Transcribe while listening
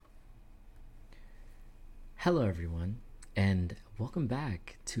Hello, everyone, and welcome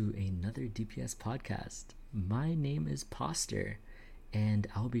back to another DPS podcast. My name is Poster, and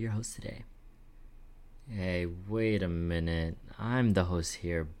I'll be your host today. Hey, wait a minute. I'm the host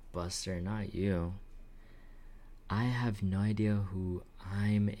here, Buster, not you. I have no idea who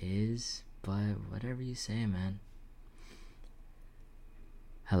I'm is, but whatever you say, man.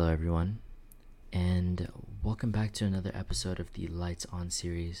 Hello, everyone, and welcome back to another episode of the Lights On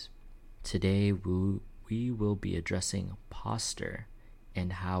series. Today, we will be addressing Imposter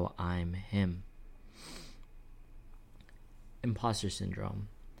and how I'm him. Imposter Syndrome,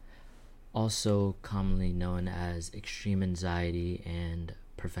 also commonly known as extreme anxiety and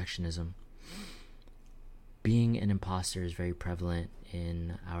perfectionism. Being an imposter is very prevalent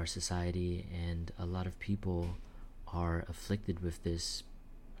in our society, and a lot of people are afflicted with this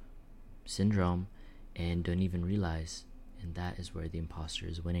syndrome and don't even realize, and that is where the imposter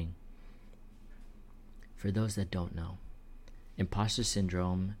is winning. For those that don't know, imposter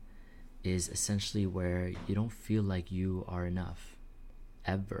syndrome is essentially where you don't feel like you are enough,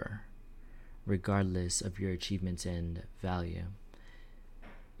 ever, regardless of your achievements and value.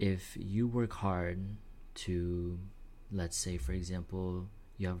 If you work hard to, let's say, for example,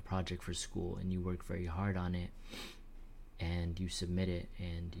 you have a project for school and you work very hard on it and you submit it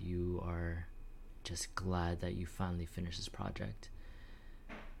and you are just glad that you finally finished this project.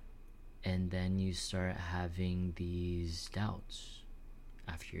 And then you start having these doubts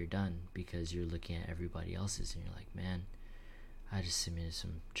after you're done because you're looking at everybody else's and you're like, man, I just submitted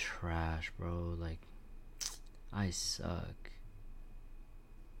some trash, bro. Like, I suck.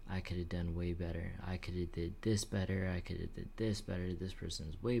 I could have done way better. I could have did this better. I could have did this better. This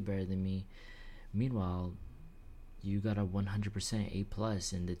person's way better than me. Meanwhile, you got a 100% A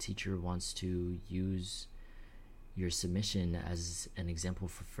plus and the teacher wants to use your submission as an example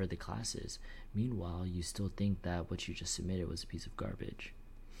for further classes. Meanwhile, you still think that what you just submitted was a piece of garbage.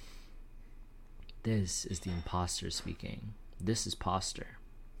 This is the imposter speaking. This is Poster.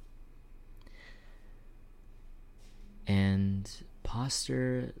 And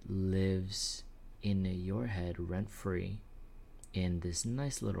Poster lives in your head rent-free in this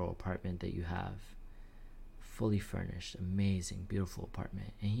nice little apartment that you have, fully furnished, amazing, beautiful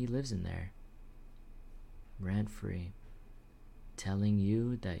apartment, and he lives in there rent-free, telling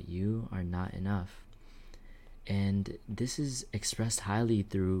you that you are not enough. And this is expressed highly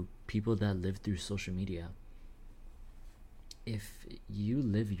through people that live through social media. If you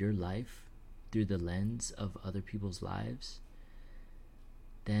live your life through the lens of other people's lives,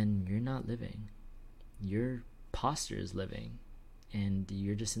 then you're not living. Your posture is living, and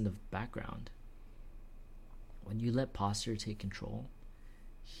you're just in the background. When you let posture take control,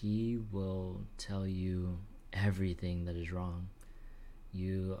 he will tell you everything that is wrong.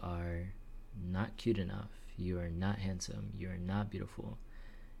 You are not cute enough. You are not handsome. You are not beautiful.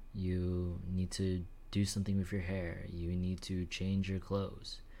 You need to do something with your hair. You need to change your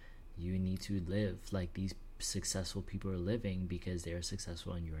clothes. You need to live like these successful people are living because they are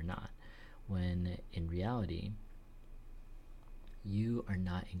successful and you are not. When in reality, you are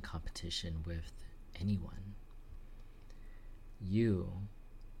not in competition with anyone. You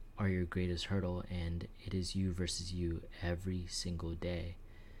are your greatest hurdle, and it is you versus you every single day.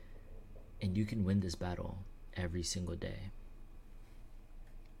 And you can win this battle every single day.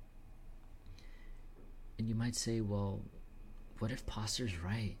 And you might say, well, what if Poster's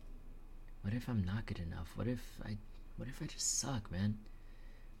right? What if I'm not good enough? What if I just suck, man?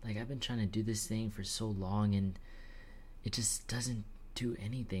 Like, I've been trying to do this thing for so long and it just doesn't do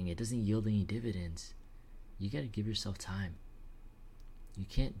anything. It doesn't yield any dividends. You gotta give yourself time. You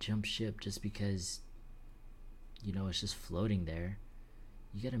can't jump ship just because, it's just floating there.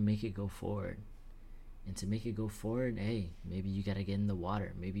 You gotta make it go forward. And to make it go forward, hey, maybe you gotta get in the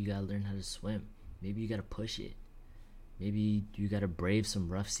water. Maybe you gotta learn how to swim. Maybe you gotta push it. Maybe you gotta brave some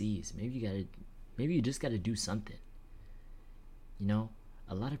rough seas. Maybe you just gotta do something.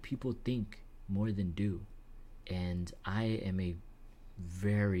 A lot of people think more than do. And I am a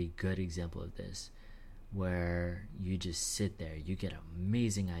very good example of this, where you just sit there, you get an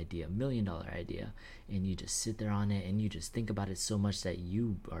amazing idea, $1 million idea, and you just sit there on it and you just think about it so much that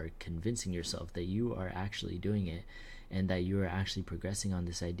you are convincing yourself that you are actually doing it and that you are actually progressing on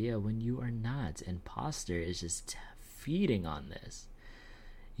this idea when you are not. And Poster is just feeding on this.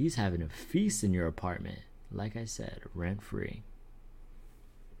 He's having a feast in your apartment, like I said, rent-free.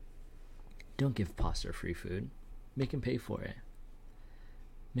 Don't give Poster free food. Make him pay for it.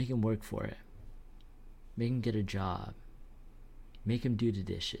 Make him work for it. Make him get a job. Make him do the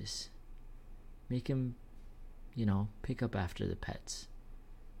dishes. Make him, pick up after the pets.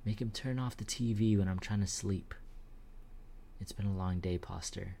 Make him turn off the TV when I'm trying to sleep. It's been a long day,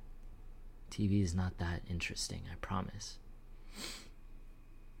 Imposter. TV is not that interesting, I promise.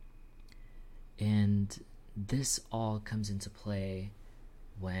 And this all comes into play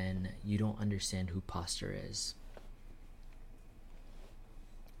when you don't understand who Imposter is.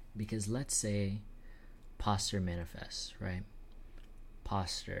 Because let's say Imposter manifests, right?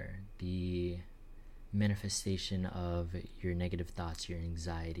 Imposter, the manifestation of your negative thoughts, your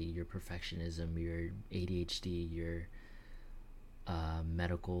anxiety, your perfectionism, your ADHD, your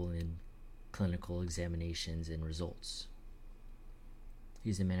medical and clinical examinations and results.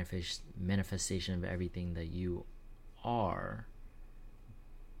 He's the manifestation of everything that you are,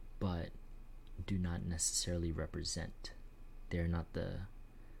 but do not necessarily represent. They're not the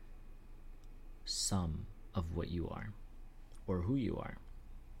sum of what you are or who you are.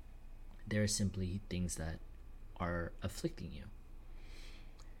 They're simply things that are afflicting you.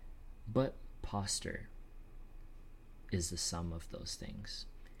 But Imposter is the sum of those things.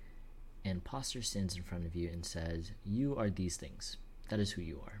 And Imposter stands in front of you and says, you are these things. That is who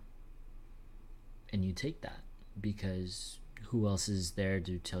you are. And you take that, because who else is there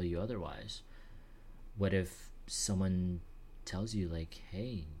to tell you otherwise? What if someone tells you, like,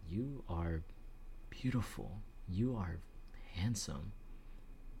 hey, you are beautiful, you are handsome,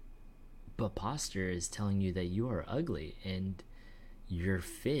 but Imposter is telling you that you are ugly and your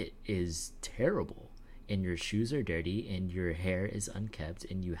fit is terrible and your shoes are dirty and your hair is unkempt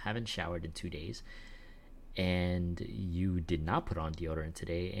and you haven't showered in 2 days and you did not put on deodorant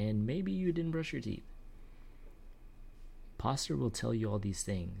today and maybe you didn't brush your teeth. Imposter will tell you all these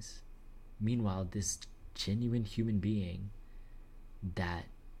things. Meanwhile, this genuine human being that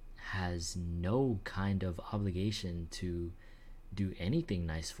has no kind of obligation to do anything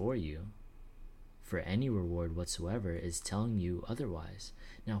nice for you, for any reward whatsoever, is telling you otherwise.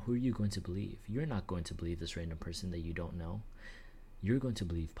 Now, who are you going to believe? You're not going to believe this random person that you don't know. You're going to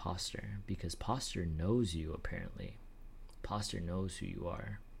believe Imposter, because Imposter knows you, apparently. Imposter knows who you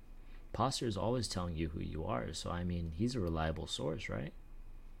are. Imposter is always telling you who you are, so I mean, he's a reliable source, right?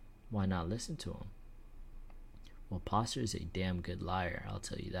 Why not listen to him? Well, Imposter is a damn good liar, I'll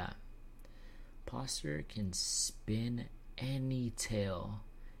tell you that. Imposter can spin any tale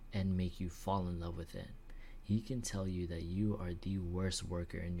and make you fall in love with it. He can tell you that you are the worst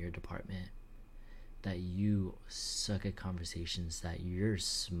worker in your department, that you suck at conversations, that your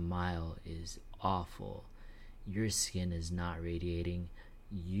smile is awful, your skin is not radiating,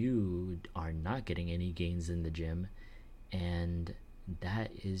 you are not getting any gains in the gym, and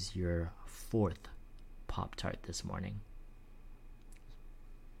that is your 4th Pop-Tart this morning.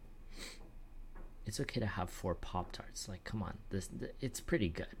 It's okay to have 4 Pop-Tarts. Like, come on, it's pretty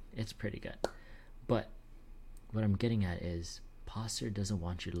good. It's pretty good. But what I'm getting at is, Imposter doesn't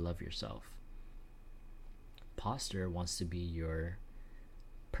want you to love yourself. Imposter wants to be your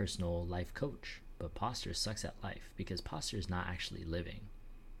personal life coach, but Imposter sucks at life because Imposter is not actually living.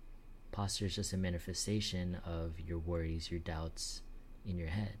 Imposter is just a manifestation of your worries, your doubts in your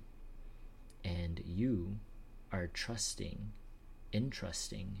head. And you are entrusting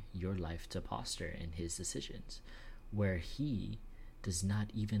your life to Imposter and his decisions, where he does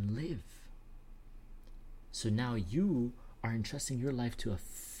not even live. So now you are entrusting your life to a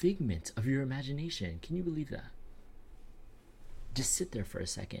figment of your imagination. Can you believe that? Just sit there for a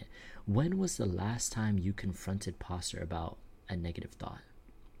second. When was the last time you confronted Imposter about a negative thought?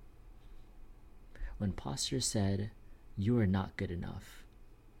 When Imposter said, you are not good enough,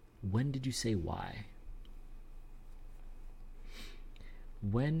 when did you say why?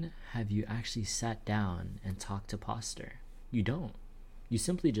 When have you actually sat down and talked to Imposter? You don't. You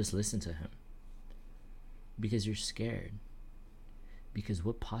simply just listen to him. Because you're scared. Because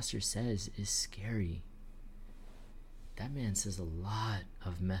what Imposter says is scary. That man says a lot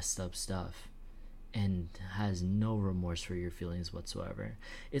of messed up stuff and has no remorse for your feelings whatsoever.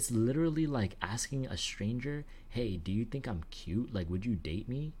 It's literally like asking a stranger, hey, do you think I'm cute? Like, would you date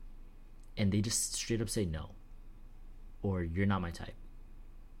me? And they just straight up say no. Or you're not my type.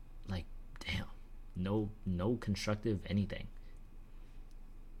 Like, damn. No constructive anything.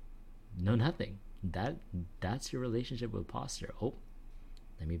 No nothing. That's your relationship with Imposter. Oh,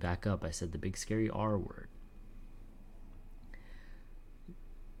 let me back up. I said the big scary R word.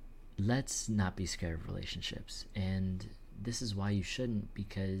 Let's not be scared of relationships. And this is why you shouldn't,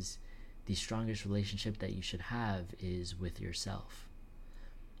 because the strongest relationship that you should have is with yourself.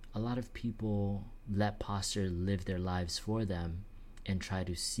 A lot of people let Imposter live their lives for them and try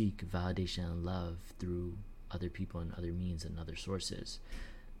to seek validation and love through other people and other means and other sources,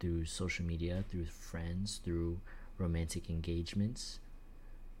 through social media, through friends, through romantic engagements,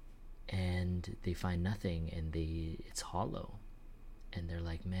 and they find nothing, and it's hollow, and they're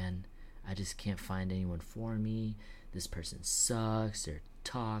like, man, I just can't find anyone for me. This person sucks. They're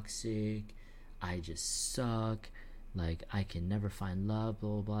toxic. I just suck. Like, I can never find love,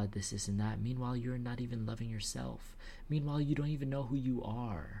 blah, blah, blah, this and that. Meanwhile, you're not even loving yourself. Meanwhile, you don't even know who you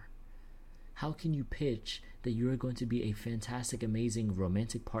are. How can you pitch that you're going to be a fantastic, amazing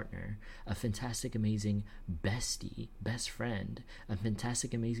romantic partner, a fantastic, amazing bestie, best friend, a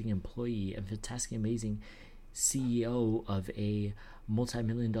fantastic, amazing employee, a fantastic, amazing CEO of a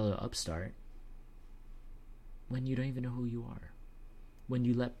multi-million-dollar upstart, when you don't even know who you are? When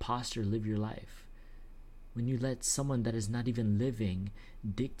you let posture live your life? When you let someone that is not even living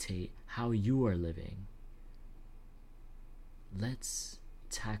dictate how you are living? Let's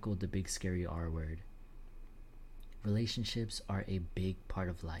tackle the big scary R word. Relationships are a big part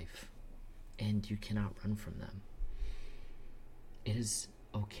of life, and you cannot run from them. It is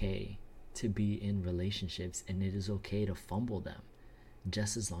okay to be in relationships, and it is okay to fumble them,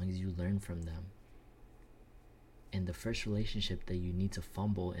 just as long as you learn from them. And the first relationship that you need to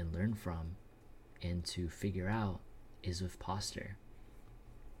fumble and learn from and to figure out is with posture.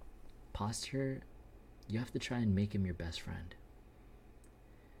 Posture, you have to try and make him your best friend.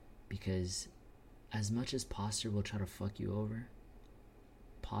 Because as much as posture will try to fuck you over,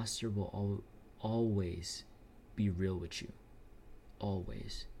 posture will always be real with you.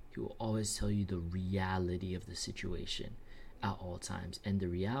 Always. He will always tell you the reality of the situation at all times. And the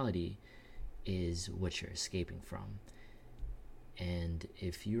reality is what you're escaping from. And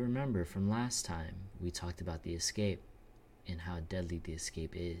if you remember from last time, we talked about the escape and how deadly the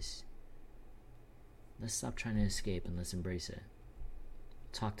escape is. Let's stop trying to escape and let's embrace it.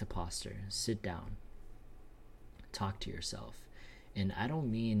 Talk to posture. Sit down. Talk to yourself. And I don't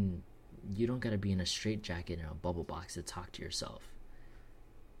mean you don't gotta be in a straitjacket in a bubble box to talk to yourself.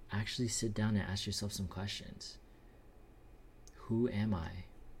 Actually sit down and ask yourself some questions. Who am I?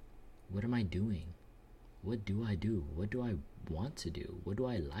 What am I doing? What do I do? What do I want to do? What do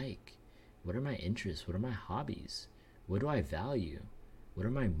I like? What are my interests? What are my hobbies? What do I value? What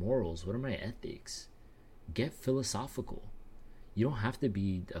are my morals? What are my ethics? Get philosophical. You don't have to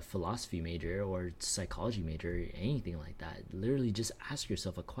be a philosophy major or psychology major or anything like that. Literally just ask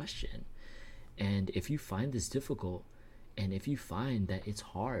yourself a question. And if you find this difficult, and if you find that it's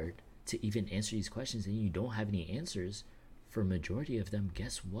hard to even answer these questions and you don't have any answers for a majority of them,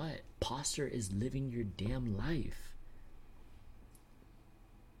 guess what? Posture is living your damn life.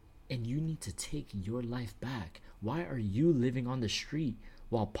 And you need to take your life back. Why are you living on the street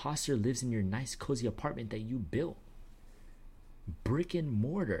while posture lives in your nice cozy apartment that you built? Brick and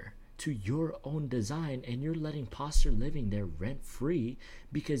mortar to your own design, and you're letting posture living there rent free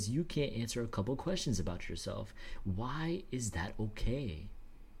because you can't answer a couple questions about yourself. Why is that okay?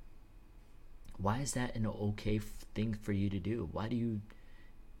 Why is that an okay thing for you to do? Why do you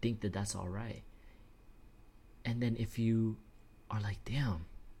think that that's all right? And then if you are like, damn,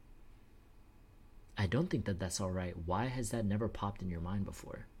 I don't think that that's all right, why has that never popped in your mind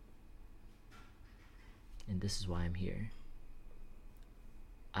before? And this is why I'm here.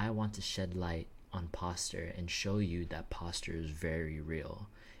 I want to shed light on posture and show you that posture is very real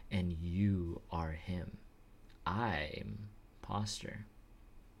and you are him. I'm posture.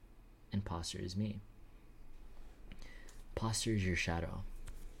 And posture is me. Posture is your shadow.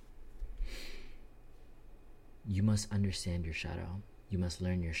 You must understand your shadow. You must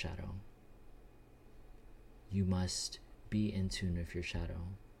learn your shadow. You must be in tune with your shadow.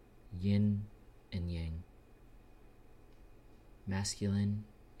 Yin and yang. Masculine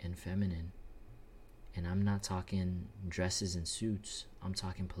and feminine. And I'm not talking dresses and suits. I'm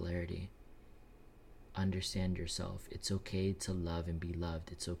talking polarity. Understand yourself. It's okay to love and be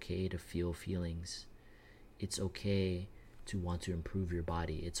loved. It's okay to feel feelings. It's okay to want to improve your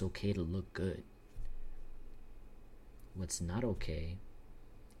body. It's okay to look good. What's not okay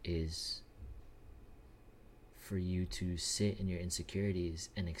is for you to sit in your insecurities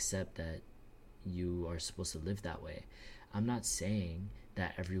and accept that you are supposed to live that way. I'm not saying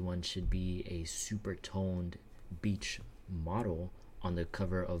that everyone should be a super toned beach model on the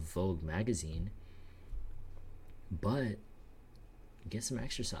cover of Vogue magazine, but get some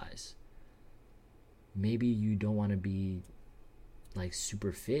exercise. Maybe you don't want to be like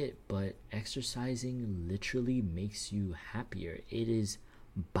super fit, but exercising literally makes you happier. It is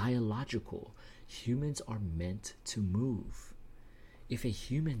biological. Humans are meant to move. If a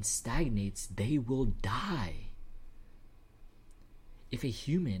human stagnates, they will die. If a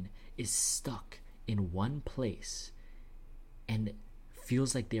human is stuck in one place and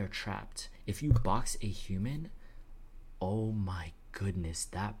feels like they are trapped, if you box a human, oh my goodness,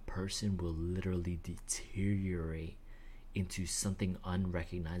 that person will literally deteriorate into something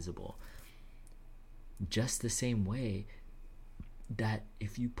unrecognizable. Just the same way that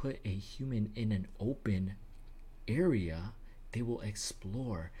if you put a human in an open area, they will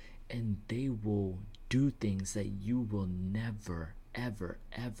explore and they will do things that you will never, ever,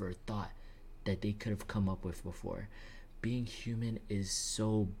 ever thought that they could have come up with before. Being human is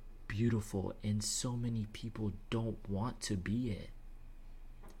so beautiful, and so many people don't want to be it.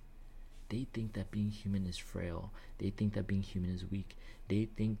 They think that being human is frail. They think that being human is weak. They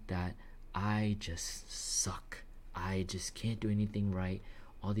think that I just suck. I just can't do anything right.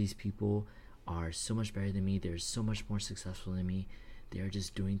 All these people are so much better than me. They're so much more successful than me. They're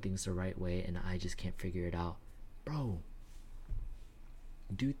just doing things the right way, and I just can't figure it out. Bro,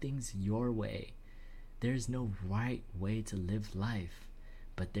 do things your way. There's no right way to live life,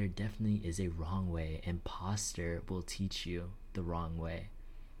 but there definitely is a wrong way. Imposter will teach you the wrong way.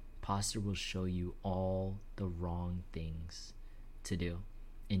 Imposter will show you all the wrong things to do,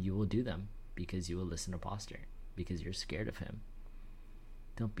 and you will do them because you will listen to Imposter, because you're scared of him.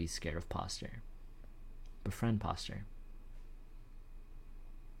 Don't be scared of Imposter. Befriend Imposter.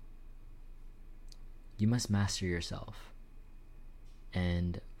 You must master yourself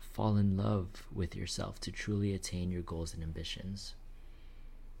and fall in love with yourself to truly attain your goals and ambitions.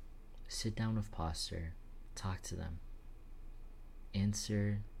 Sit down with Imposter, talk to them,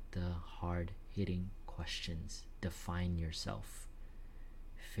 answer the hard-hitting questions, define yourself,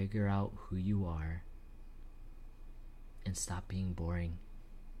 figure out who you are, and stop being boring.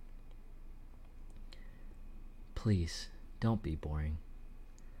 Please, don't be boring.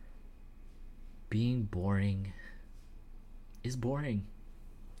 Being boring is boring.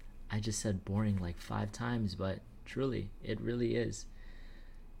 I just said boring like 5 times, but truly, it really is.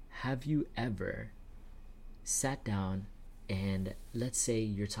 Have you ever sat down and let's say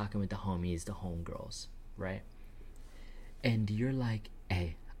you're talking with the homies, the homegirls, right? And you're like,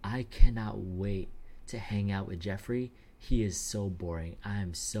 hey, I cannot wait to hang out with Jeffrey. He is so boring. I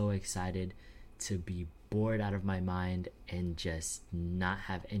am so excited to be bored out of my mind and just not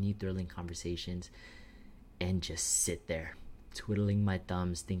have any thrilling conversations and just sit there twiddling my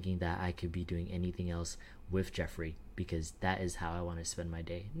thumbs thinking that I could be doing anything else with Jeffrey because that is how I want to spend my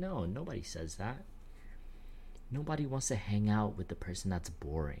day. No, nobody says that. Nobody wants to hang out with the person that's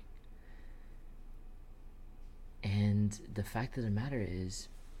boring. And the fact of the matter is,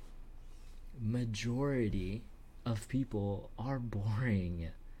 majority of people are boring.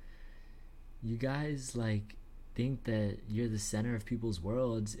 You guys think that you're the center of people's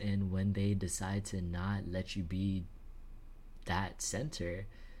worlds, and when they decide to not let you be that center,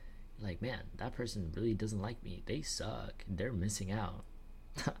 like, man, that person really doesn't like me. They suck. They're missing out.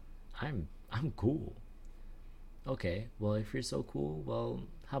 I'm cool. Okay, well, if you're so cool, well,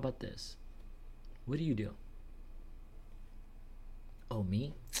 how about this? What do you do? Oh,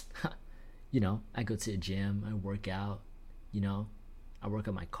 me? I go to the gym, I work out, I work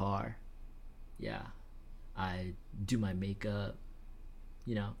on my car. Yeah, I do my makeup,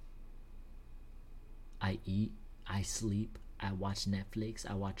 I eat, I sleep, I watch Netflix,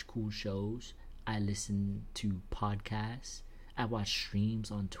 I watch cool shows, I listen to podcasts, I watch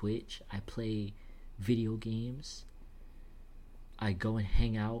streams on Twitch, I play video games, I go and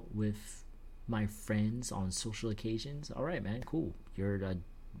hang out with my friends on social occasions. All right, man, cool. You're a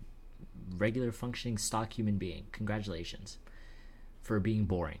regular functioning stock human being. Congratulations for being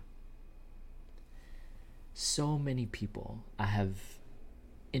boring. So many people, I have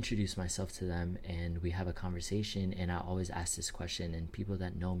introduced myself to them and we have a conversation, and I always ask this question, and people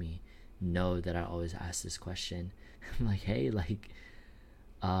that know me know that I always ask this question. I'm like, hey,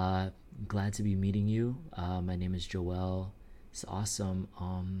 glad to be meeting you. My name is Joel. It's awesome.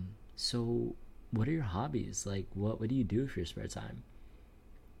 So what are your hobbies? What do you do for your spare time?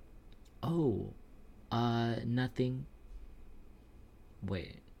 Oh, nothing.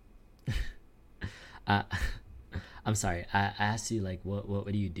 Wait. I'm sorry. I asked you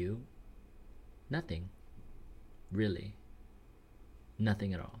what do you do? Nothing. Really.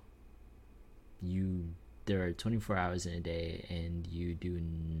 Nothing at all. There are 24 hours in a day and you do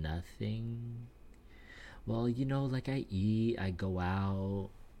nothing? Well, I eat, I go out,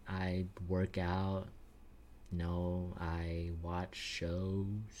 I work out, I watch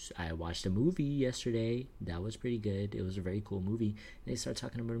shows. I watched a movie yesterday. That was pretty good. It was a very cool movie. They start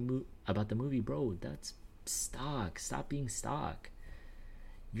talking about the movie. Bro, that's stock. Stop being stock.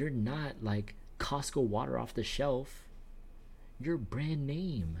 You're not like Costco water off the shelf. You're brand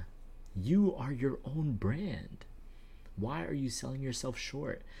name. You are your own brand. Why are you selling yourself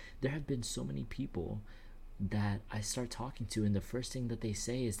short? There have been so many people that I start talking to, and the first thing that they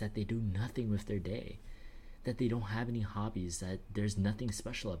say is that they do nothing with their day, that they don't have any hobbies, that there's nothing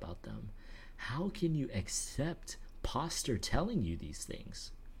special about them. How can you accept Poster telling you these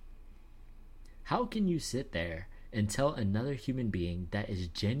things? How can you sit there and tell another human being that is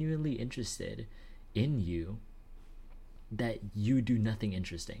genuinely interested in you that you do nothing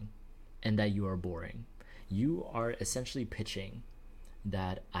interesting and that you are boring? You are essentially pitching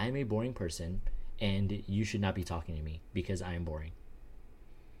that I'm a boring person and you should not be talking to me because I am boring.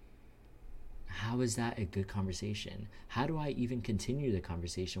 How is that a good conversation? How do I even continue the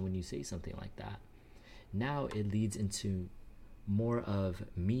conversation when you say something like that? Now it leads into more of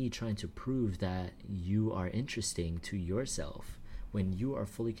me trying to prove that you are interesting to yourself when you are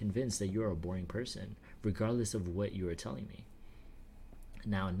fully convinced that you're a boring person, regardless of what you are telling me.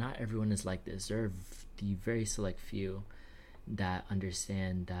 Now, not everyone is like this. There are the very select few that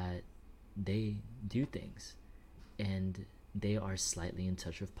understand that they do things and they are slightly in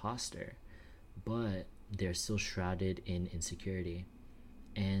touch with Poster, but they're still shrouded in insecurity.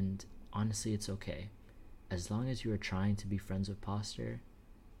 And honestly, it's okay. As long as you are trying to be friends with Poster,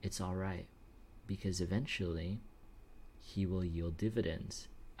 it's alright, because eventually he will yield dividends,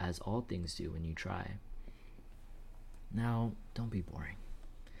 as all things do when you try. Now, don't be boring.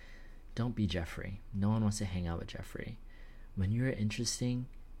 Don't be Jeffrey. No one wants to hang out with Jeffrey. When you're interesting,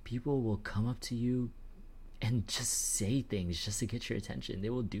 people will come up to you and just say things just to get your attention. They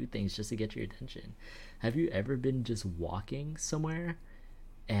will do things just to get your attention. Have you ever been just walking somewhere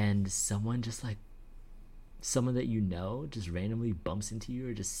and someone just like, someone that you know just randomly bumps into you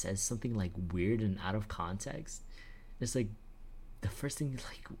or just says something like weird and out of context? It's like the first thing is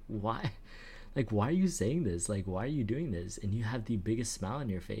like, why? Like, why are you saying this? Like, why are you doing this? And you have the biggest smile on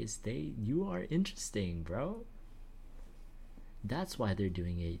your face. You are interesting, bro. That's why they're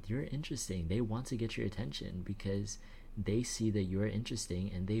doing it. You're interesting. They want to get your attention because they see that you're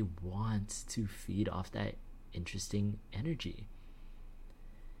interesting and they want to feed off that interesting energy.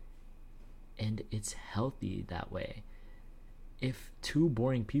 And it's healthy that way. If two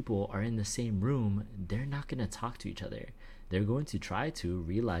boring people are in the same room, they're not going to talk to each other. They're going to try to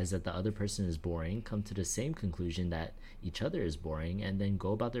realize that the other person is boring, come to the same conclusion that each other is boring, and then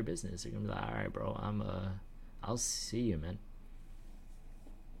go about their business. They're going to be like, all right, bro, I'll see you, man.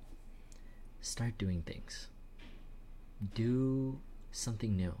 Start doing things. Do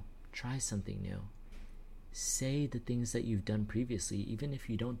something new. Try something new. Say the things that you've done previously. Even if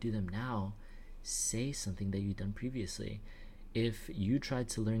you don't do them now, say something that you've done previously. If you tried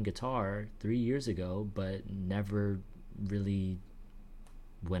to learn guitar 3 years ago but never really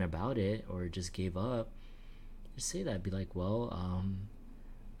went about it or just gave up, just say that. Be like, well,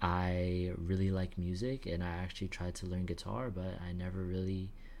 I really like music and I actually tried to learn guitar but I never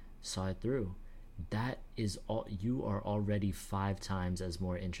really saw it through. That is all. You are already 5 times as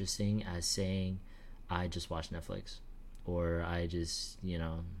more interesting as saying I just watch Netflix or I just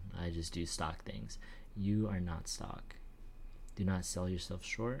do stock things. You are not stock. Do not sell yourself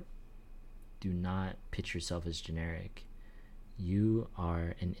short. Do not pitch yourself as generic. You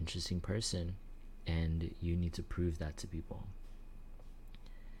are an interesting person and you need to prove that to people.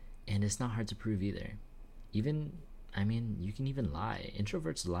 And it's not hard to prove either. You can even lie.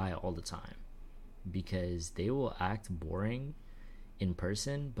 Introverts lie all the time because they will act boring in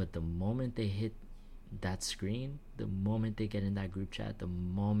person, but the moment they hit that screen, the moment they get in that group chat, the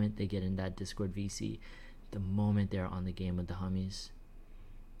moment they get in that Discord VC, the moment they're on the game with the homies,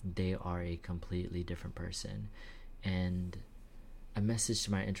 they are a completely different person. And a message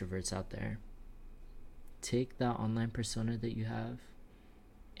to my introverts out there: take that online persona that you have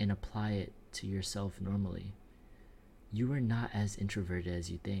and apply it to yourself normally. You are not as introverted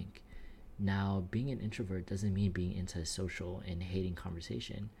as you think. Now, being an introvert doesn't mean being antisocial and hating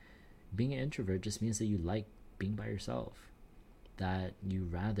conversation. Being an introvert just means that you like being by yourself, that you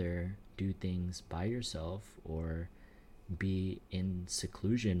rather do things by yourself or be in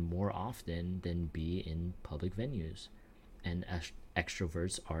seclusion more often than be in public venues. And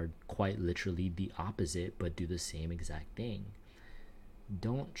extroverts are quite literally the opposite but do the same exact thing.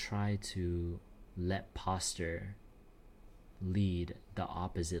 Don't try to let Poster lead the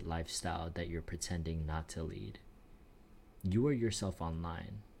opposite lifestyle that you're pretending not to lead. You are yourself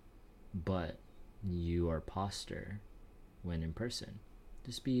online, but you are Poster when in person.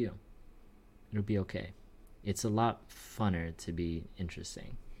 Just be you. It'll be okay. It's a lot funner to be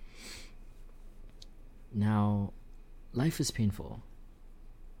interesting. Now, life is painful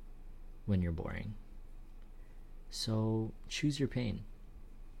when you're boring. So choose your pain.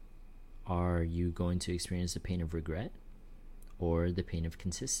 Are you going to experience the pain of regret or the pain of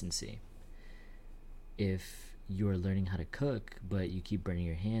consistency? If you're learning how to cook, but you keep burning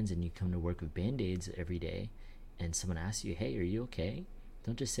your hands and you come to work with band-aids every day, and someone asks you, hey, are you okay?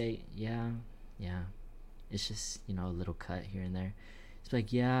 Don't just say, yeah, it's just, a little cut here and there. It's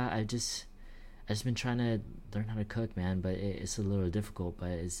like, yeah, I just been trying to learn how to cook, man, but it's a little difficult, but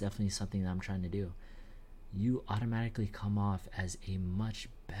it's definitely something that I'm trying to do. You automatically come off as a much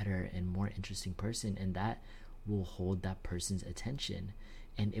better and more interesting person, and that will hold that person's attention,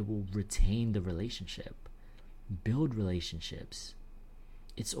 and it will retain the relationship. Build relationships.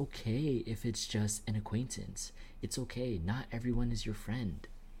 It's okay if it's just an acquaintance. It's okay. Not everyone is your friend.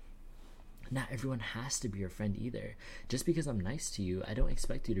 Not everyone has to be your friend either. Just because I'm nice to you, I don't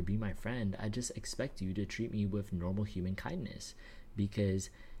expect you to be my friend. I just expect you to treat me with normal human kindness, because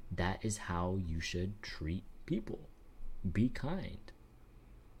that is how you should treat people. Be kind.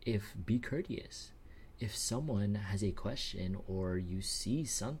 Be courteous. If someone has a question or you see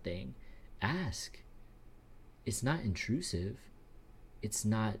something, ask. It's not intrusive. It's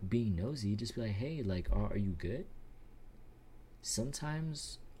not being nosy. Just be like, hey, like, are you good?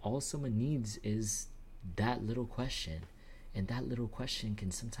 Sometimes all someone needs is that little question, and that little question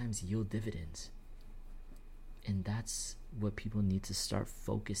can sometimes yield dividends. And that's what people need to start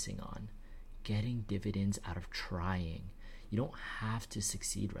focusing on, getting dividends out of trying. You don't have to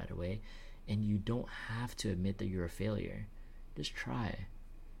succeed right away, and you don't have to admit that you're a failure. Just try,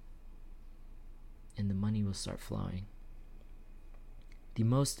 and the money will start flowing. The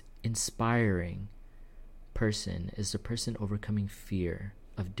most inspiring person is the person overcoming fear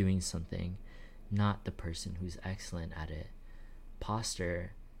of doing something, not the person who's excellent at it.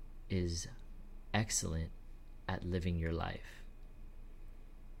 Imposter is excellent at living your life.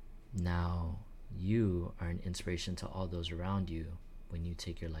 Now, you are an inspiration to all those around you when you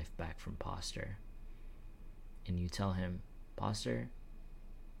take your life back from imposter. And you tell him, imposter,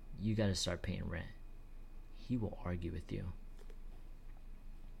 you got to start paying rent. He will argue with you.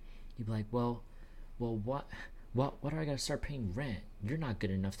 You'd be like, well, what do I gotta start paying rent? You're not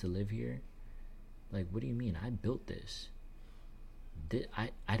good enough to live here. Like, what do you mean? I built this.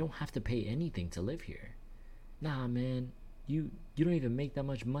 I don't have to pay anything to live here. Nah, man, you don't even make that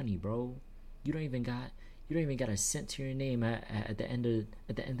much money, bro. You don't even got a cent to your name at the end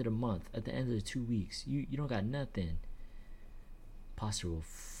of the month, at the end of the 2 weeks. You don't got nothing. Imposter will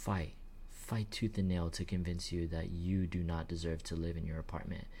fight tooth and nail to convince you that you do not deserve to live in your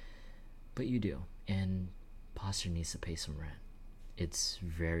apartment. But you do, and imposter needs to pay some rent. It's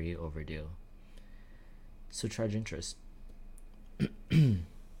very overdue. So charge interest.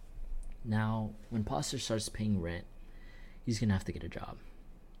 Now, when imposter starts paying rent, he's gonna have to get a job.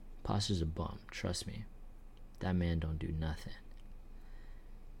 Imposter's a bum, trust me. That man don't do nothing.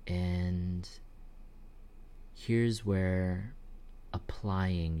 And here's where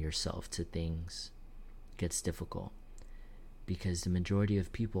applying yourself to things gets difficult, because the majority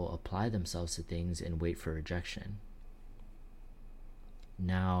of people apply themselves to things and wait for rejection.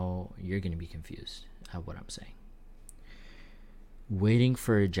 Now you're going to be confused at what I'm saying. Waiting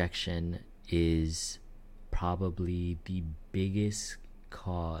for rejection is probably the biggest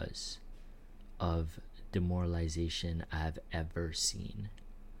cause of demoralization I've ever seen.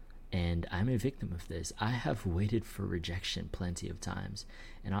 And I'm a victim of this. I have waited for rejection plenty of times.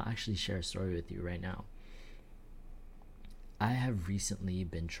 And I'll actually share a story with you right now. I have recently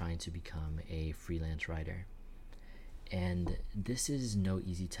been trying to become a freelance writer. And this is no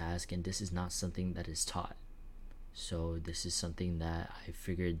easy task, and this is not something that is taught. So this is something that I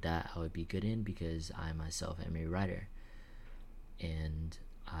figured that I would be good in, because I myself am a writer. And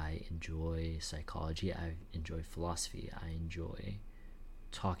I enjoy psychology, I enjoy philosophy, I enjoy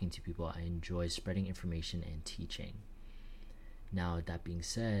talking to people, I enjoy spreading information and teaching. Now, that being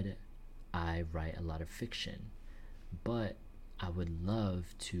said, I write a lot of fiction, but I would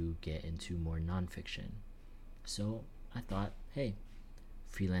love to get into more nonfiction. So I thought, hey,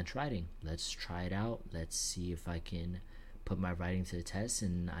 freelance writing, let's try it out. Let's see if I can put my writing to the test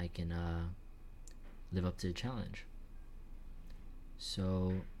and I can live up to the challenge.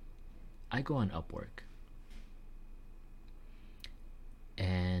 So I go on Upwork,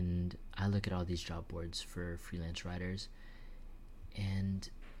 and I look at all these job boards for freelance writers, and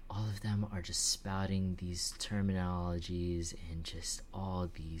all of them are just spouting these terminologies and just all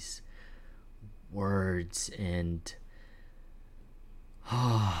these words, and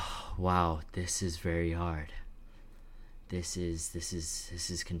wow, this is very hard. This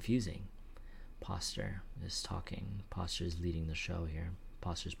is confusing. Imposter is talking. Imposter is leading the show here.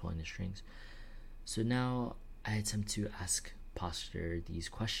 Imposter is pulling the strings. So now I attempt to ask Imposter these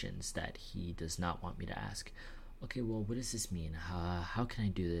questions that he does not want me to ask. Okay, well, what does this mean? How can I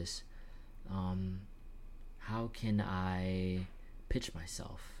do this? How can I pitch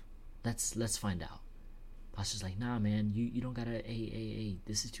myself? Let's find out. Imposter's like, nah, man, you don't gotta. Hey,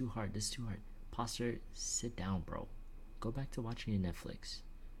 this is too hard. This is too hard. Imposter, sit down, bro. Go back to watching your Netflix.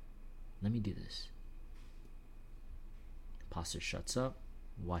 Let me do this. Imposter shuts up,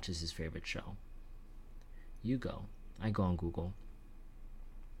 watches his favorite show. You go. I go on Google.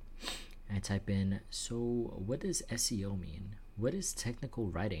 I type in, so what does SEO mean? What is technical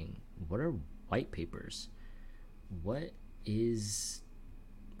writing? What are white papers? What is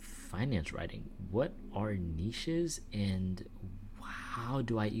finance writing? What are niches? And how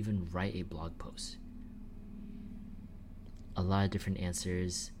do I even write a blog post? A lot of different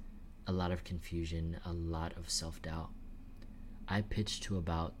answers, a lot of confusion, a lot of self-doubt. I pitched to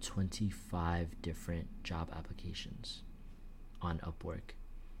about 25 different job applications on Upwork.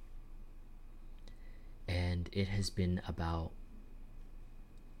 And it has been about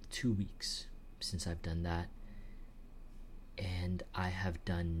 2 weeks since I've done that. And I have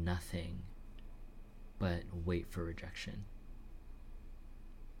done nothing but wait for rejection.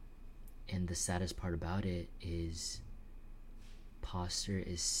 And the saddest part about it is Imposter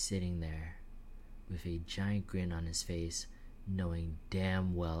is sitting there with a giant grin on his face, knowing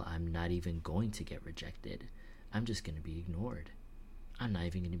damn well I'm not even going to get rejected. I'm just going to be ignored. I'm not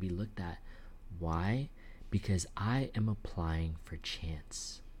even going to be looked at. Why? Because I am applying for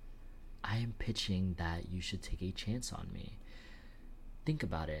chance. I am pitching that you should take a chance on me. Think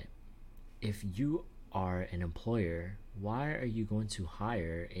about it. If you are an employer, why are you going to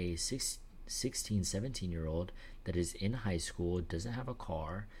hire a 16, 17-year-old that is in high school, doesn't have a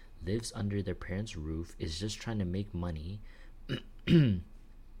car, lives under their parents' roof, is just trying to make money,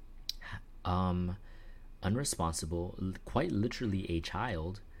 unresponsible, quite literally a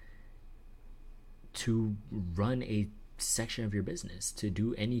child, to run a section of your business, to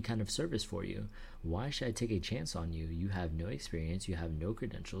do any kind of service for you? Why should I take a chance on you? You have no experience, you have no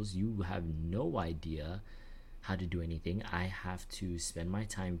credentials, you have no idea how to do anything. I have to spend my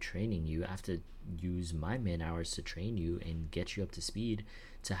time training you. I have to use my man hours to train you and get you up to speed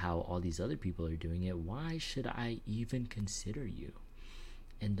to how all these other people are doing it. Why should I even consider you?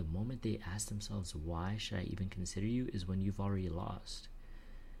 And the moment they ask themselves, why should I even consider you, is when you've already lost.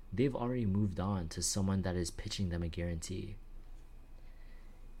 They've already moved on to someone that is pitching them a guarantee.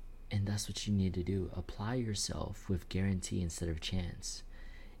 And that's what you need to do. Apply yourself with guarantee instead of chance.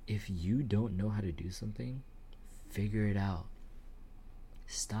 If you don't know how to do something, figure it out.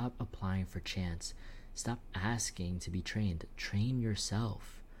 Stop applying for chance. Stop asking to be trained. Train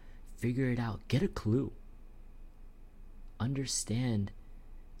yourself. Figure it out. Get a clue. Understand,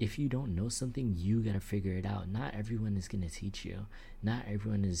 if you don't know something, you gotta figure it out. Not everyone is gonna teach you. Not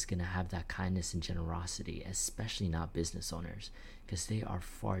everyone is gonna have that kindness and generosity, especially not business owners, because they are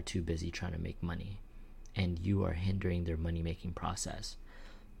far too busy trying to make money, and you are hindering their money-making process.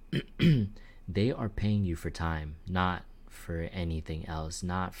 They are paying you for time, not for anything else,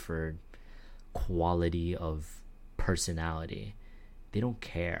 not for quality of personality. They don't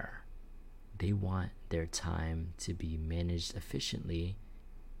care. They want their time to be managed efficiently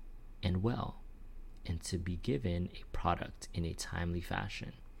and well, and to be given a product in a timely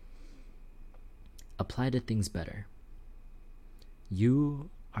fashion. Apply to things better. You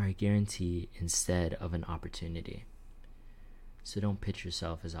are a guarantee instead of an opportunity. So don't pitch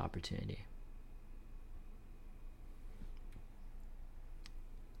yourself as opportunity.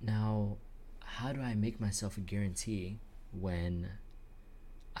 Now, how do I make myself a guarantee when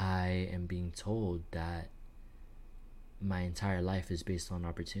I am being told that my entire life is based on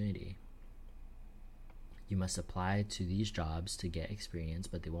opportunity? You must apply to these jobs to get experience,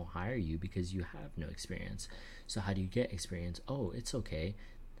 but they won't hire you because you have no experience. So how do you get experience? Oh, it's okay.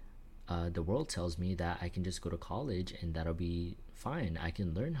 The world tells me that I can just go to college and that'll be fine. I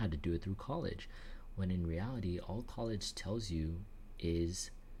can learn how to do it through college. When in reality, all college tells you is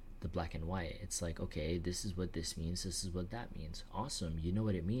the black and white. It's like, okay, this is what this means, this is what that means. Awesome, you know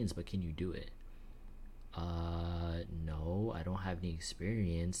what it means, but can you do it? No, I don't have any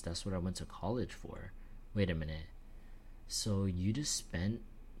experience. That's what I went to college for. Wait a minute. So you just spent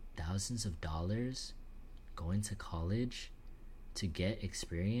thousands of dollars going to college to get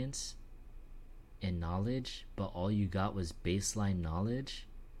experience and knowledge, but all you got was baseline knowledge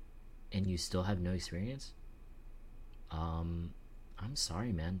and you still have no experience? I'm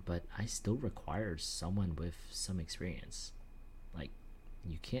sorry, man, but I still require someone with some experience. Like,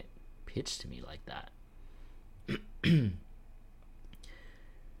 you can't pitch to me like that.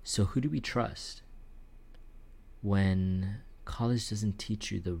 So who do we trust when college doesn't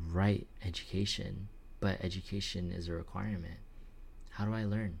teach you the right education, but education is a requirement? How do I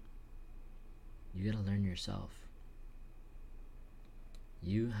learn? You gotta learn yourself.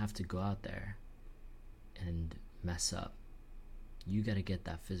 You have to go out there and mess up. You gotta get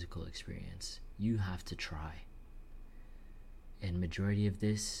that physical experience. You have to try. And majority of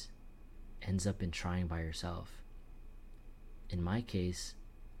this ends up in trying by yourself. In my case,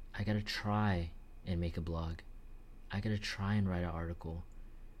 I gotta try and make a blog. I gotta try and write an article.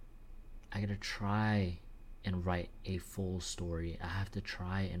 I gotta try and write a full story. I have to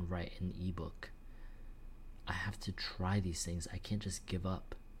try and write an ebook. I have to try these things. I can't just give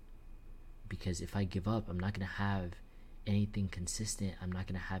up. Because if I give up, I'm not gonna have anything consistent. I'm not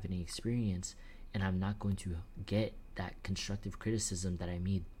gonna have any experience, and I'm not going to get that constructive criticism that I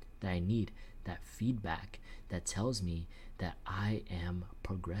need, that feedback that tells me that I am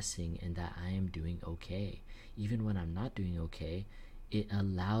progressing and that I am doing okay. Even when I'm not doing okay, it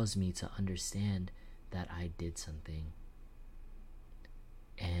allows me to understand that I did something.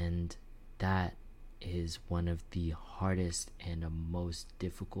 And that is one of the hardest and the most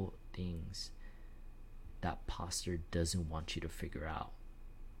difficult things that Imposter doesn't want you to figure out.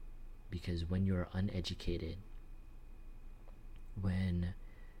 Because when you're uneducated, when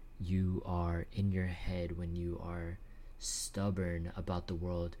you are in your head, when you are stubborn about the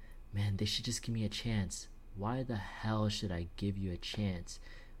world, man, they should just give me a chance. Why the hell should I give you a chance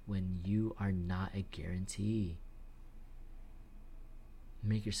when you are not a guarantee?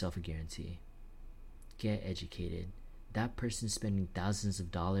 Make yourself a guarantee. Get educated. That person spending thousands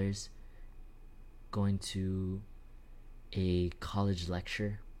of dollars going to a college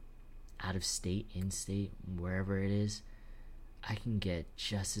lecture, out of state, in state, wherever it is, I can get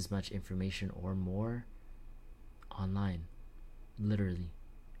just as much information or more online. Literally.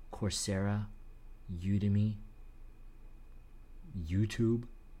 Coursera, Udemy, YouTube.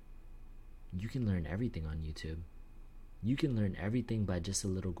 You can learn everything on YouTube. You can learn everything by just a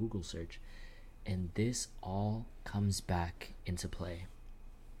little Google search. And this all comes back into play.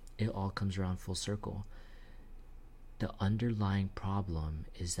 It all comes around full circle. The underlying problem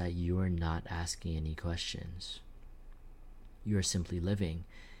is that you are not asking any questions. You are simply living.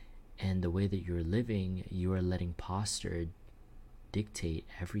 And the way that you're living, you are letting Imposter dictate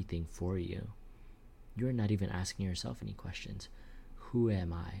everything for you. You're not even asking yourself any questions. Who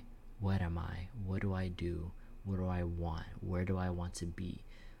am I? What am I? What do I do? What do I want? Where do I want to be?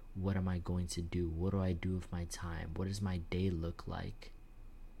 What am I going to do? What do I do with my time? What does my day look like?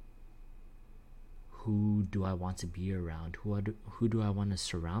 Who do I want to be around? Who do I want to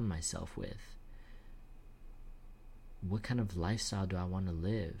surround myself with? What kind of lifestyle do I want to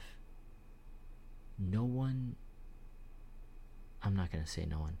live? No one, I'm not going to say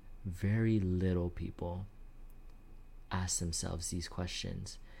no one, very little people ask themselves these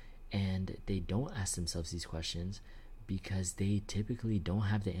questions. And they don't ask themselves these questions because they typically don't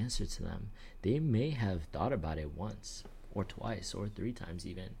have the answer to them. They may have thought about it once or twice or 3 times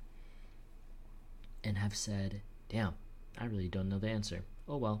even, and have said, damn, I really don't know the answer.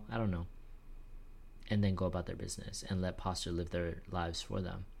 Oh well, I don't know. And then go about their business and let Imposter live their lives for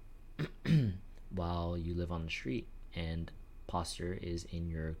them. While you live on the street and Imposter is in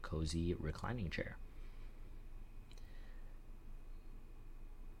your cozy reclining chair.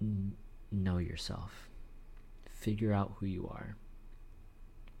 Know yourself. Figure out who you are.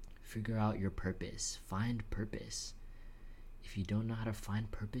 Figure out your purpose. Find purpose. If you don't know how to find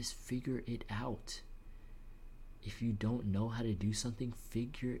purpose, figure it out. If you don't know how to do something,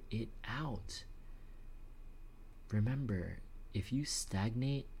 figure it out. Remember, if you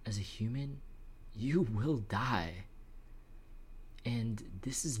stagnate as a human, you will die. And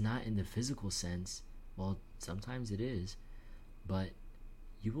this is not in the physical sense. Well, sometimes it is. But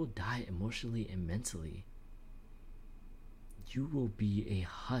you will die emotionally and mentally. You will be a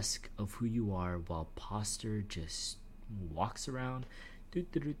husk of who you are while Imposter just walks around. Hi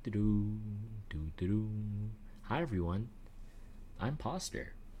everyone, I'm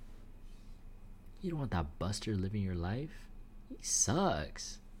Imposter. You don't want that buster living your life? He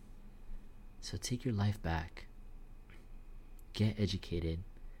sucks. So take your life back. Get educated.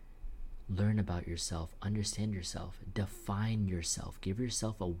 Learn about yourself. Understand yourself. Define yourself. Give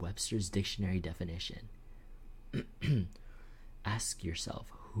yourself a Webster's Dictionary definition. Ask yourself,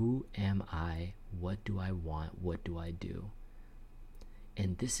 who am I? What do I want? What do I do?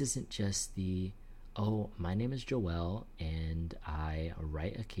 And this isn't just the, oh, my name is Joel and I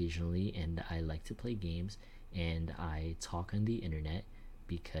write occasionally and I like to play games and I talk on the internet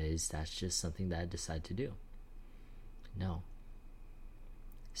because that's just something that I decide to do. No.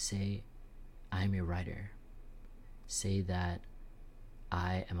 Say, I'm a writer. Say that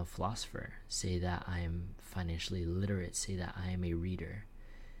I am a philosopher. Say that I am financially literate. Say that I am a reader.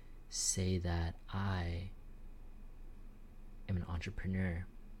 Say that I am an entrepreneur.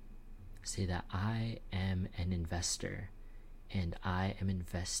 Say that I am an investor and I am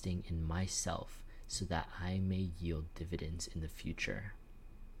investing in myself so that I may yield dividends in the future.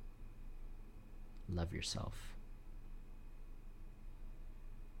 Love yourself.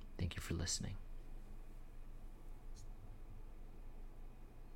 Thank you for listening.